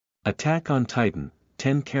Attack on Titan,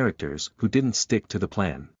 10 characters who didn't stick to the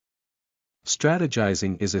plan.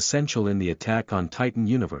 Strategizing is essential in the Attack on Titan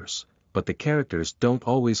universe, but the characters don't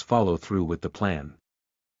always follow through with the plan.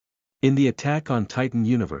 In the Attack on Titan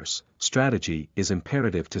universe, strategy is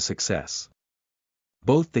imperative to success.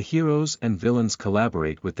 Both the heroes and villains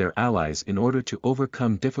collaborate with their allies in order to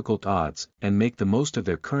overcome difficult odds and make the most of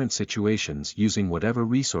their current situations using whatever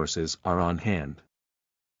resources are on hand.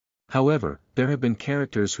 However, there have been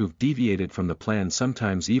characters who've deviated from the plan,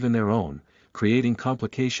 sometimes even their own, creating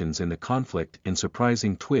complications in the conflict and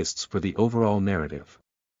surprising twists for the overall narrative.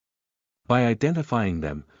 By identifying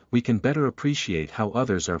them, we can better appreciate how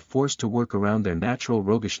others are forced to work around their natural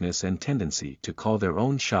roguishness and tendency to call their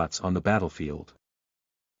own shots on the battlefield.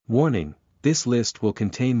 Warning: this list will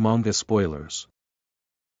contain manga spoilers.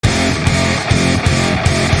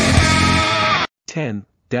 10.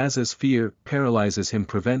 Daz's fear paralyzes him,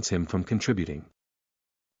 prevents him from contributing.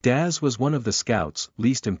 Daz was one of the Scouts'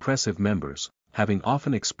 least impressive members, having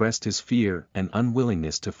often expressed his fear and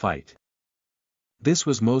unwillingness to fight. This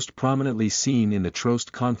was most prominently seen in the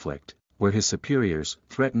Trost conflict, where his superiors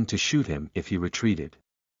threatened to shoot him if he retreated.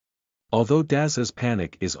 Although Daz's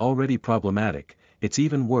panic is already problematic, it's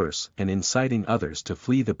even worse and inciting others to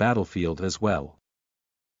flee the battlefield as well.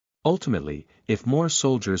 Ultimately, if more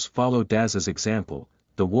soldiers followed Daz's example,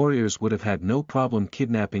 the warriors would have had no problem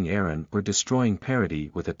kidnapping Eren or destroying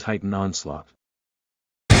Parody with a Titan onslaught.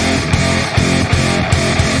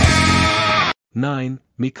 9.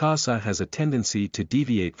 Mikasa has a tendency to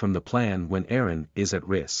deviate from the plan when Eren is at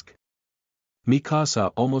risk.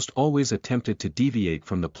 Mikasa almost always attempted to deviate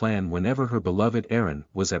from the plan whenever her beloved Eren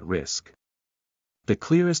was at risk. The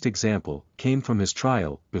clearest example came from his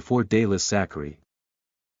trial before Daylis Zachary,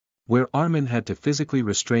 where Armin had to physically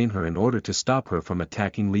restrain her in order to stop her from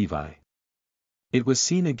attacking Levi. It was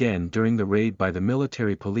seen again during the raid by the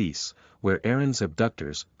military police, where Eren's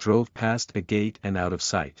abductors drove past a gate and out of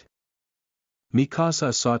sight.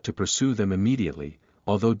 Mikasa sought to pursue them immediately,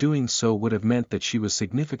 although doing so would have meant that she was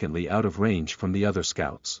significantly out of range from the other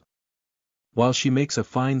scouts. While she makes a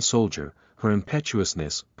fine soldier, her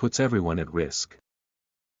impetuousness puts everyone at risk.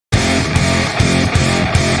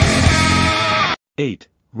 8.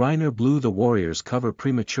 Reiner blew the warriors' cover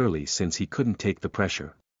prematurely since he couldn't take the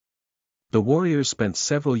pressure. The warriors spent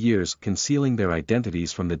several years concealing their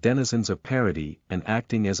identities from the denizens of Parody and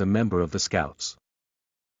acting as a member of the Scouts.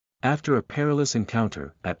 After a perilous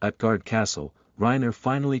encounter at Utgard Castle, Reiner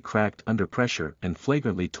finally cracked under pressure and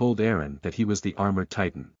flagrantly told Eren that he was the armored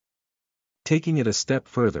Titan. Taking it a step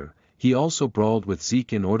further, he also brawled with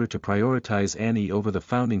Zeke in order to prioritize Annie over the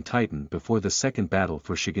founding Titan before the second battle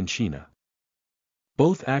for Shiganshina.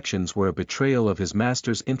 Both actions were a betrayal of his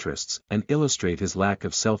master's interests and illustrate his lack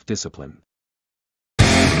of self-discipline.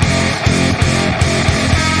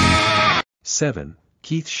 7.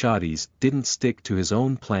 Keith Shadis didn't stick to his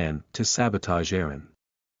own plan to sabotage Eren.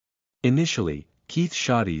 Initially, Keith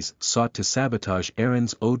Shadis sought to sabotage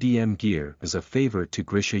Eren's ODM gear as a favor to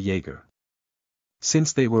Grisha Yeager,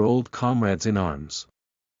 since they were old comrades in arms.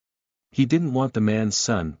 He didn't want the man's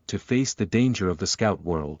son to face the danger of the Scout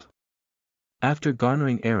world. After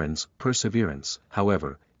garnering Eren's perseverance,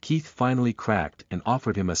 however, Keith finally cracked and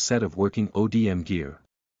offered him a set of working ODM gear.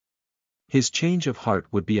 His change of heart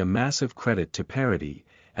would be a massive credit to Parody,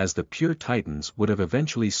 as the pure Titans would have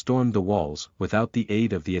eventually stormed the walls without the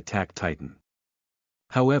aid of the attack Titan.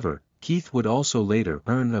 However, Keith would also later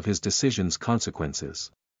earn of his decision's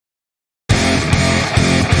consequences.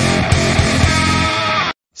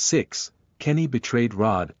 6. Kenny betrayed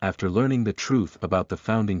Rod after learning the truth about the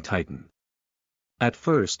founding Titan. At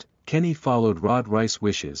first, Kenny followed Rod Rice's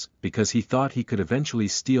wishes because he thought he could eventually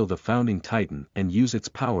steal the founding Titan and use its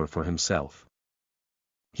power for himself.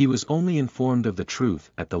 He was only informed of the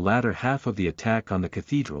truth at the latter half of the attack on the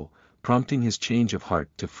cathedral, prompting his change of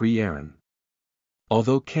heart to free Eren.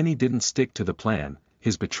 Although Kenny didn't stick to the plan,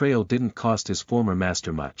 his betrayal didn't cost his former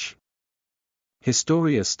master much.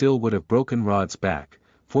 Historia still would have broken Rod's back,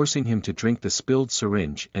 forcing him to drink the spilled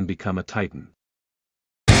syringe and become a Titan.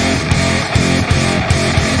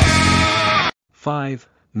 5.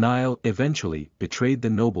 Nile eventually betrayed the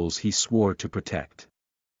nobles he swore to protect.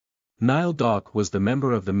 Nile Dock was the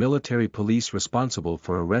member of the military police responsible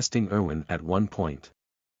for arresting Erwin at one point.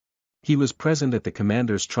 He was present at the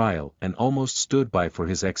commander's trial and almost stood by for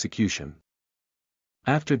his execution.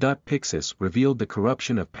 After Pixis revealed the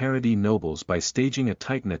corruption of Parody nobles by staging a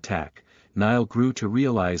Titan attack, Nile grew to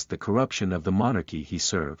realize the corruption of the monarchy he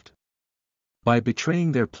served. By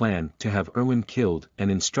betraying their plan to have Erwin killed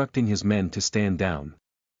and instructing his men to stand down,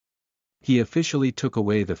 he officially took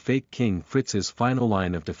away the fake King Fritz's final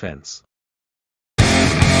line of defense.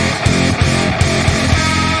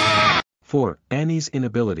 4. Annie's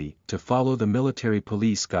inability to follow the military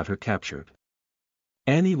police got her captured.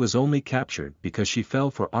 Annie was only captured because she fell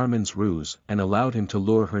for Armand's ruse and allowed him to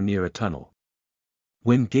lure her near a tunnel.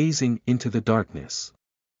 When gazing into the darkness,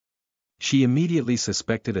 she immediately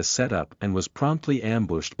suspected a setup and was promptly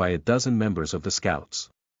ambushed by a dozen members of the Scouts.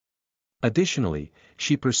 Additionally,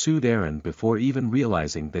 she pursued Eren before even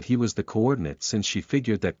realizing that he was the coordinate, since she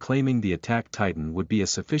figured that claiming the attack Titan would be a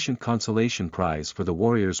sufficient consolation prize for the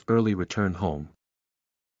warrior's early return home.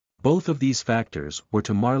 Both of these factors were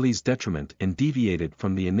to Marley's detriment and deviated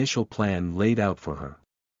from the initial plan laid out for her.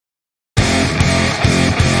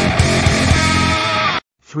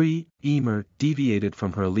 3. Ymir deviated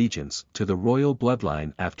from her allegiance to the royal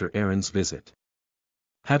bloodline after Eren's visit.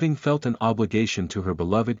 Having felt an obligation to her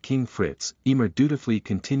beloved King Fritz, Ymir dutifully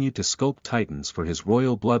continued to sculpt titans for his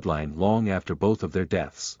royal bloodline long after both of their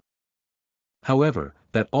deaths. However,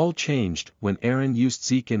 that all changed when Eren used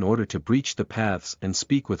Zeke in order to breach the paths and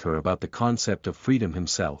speak with her about the concept of freedom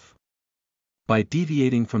himself. By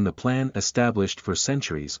deviating from the plan established for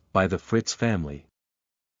centuries by the Fritz family,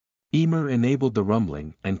 Ymir enabled the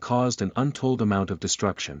rumbling and caused an untold amount of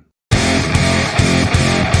destruction.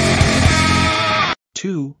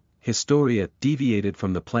 2. Historia deviated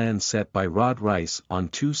from the plan set by Rod Reiss on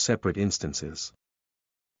two separate instances.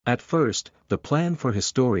 At first, the plan for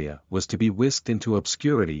Historia was to be whisked into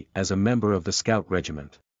obscurity as a member of the Scout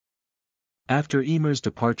Regiment. After Ymir's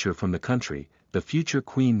departure from the country, the future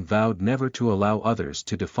queen vowed never to allow others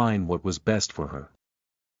to define what was best for her.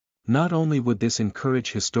 Not only would this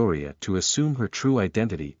encourage Historia to assume her true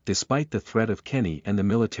identity despite the threat of Kenny and the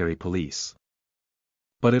military police,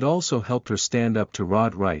 but it also helped her stand up to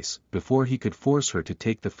Rod Reiss before he could force her to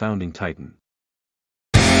take the founding Titan.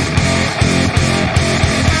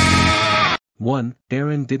 1.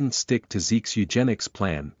 Eren didn't stick to Zeke's eugenics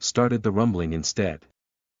plan, started the rumbling instead.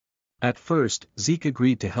 At first, Zeke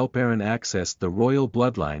agreed to help Eren access the royal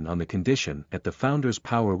bloodline on the condition that the Founder's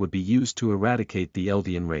power would be used to eradicate the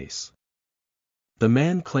Eldian race. The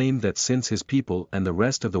man claimed that since his people and the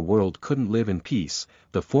rest of the world couldn't live in peace,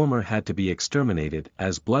 the former had to be exterminated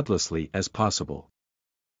as bloodlessly as possible.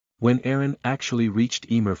 When Eren actually reached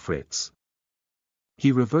Ymir Fritz,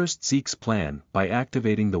 he reversed Zeke's plan by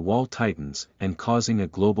activating the Wall Titans and causing a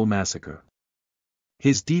global massacre.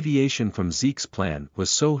 His deviation from Zeke's plan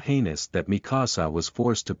was so heinous that Mikasa was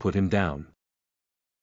forced to put him down.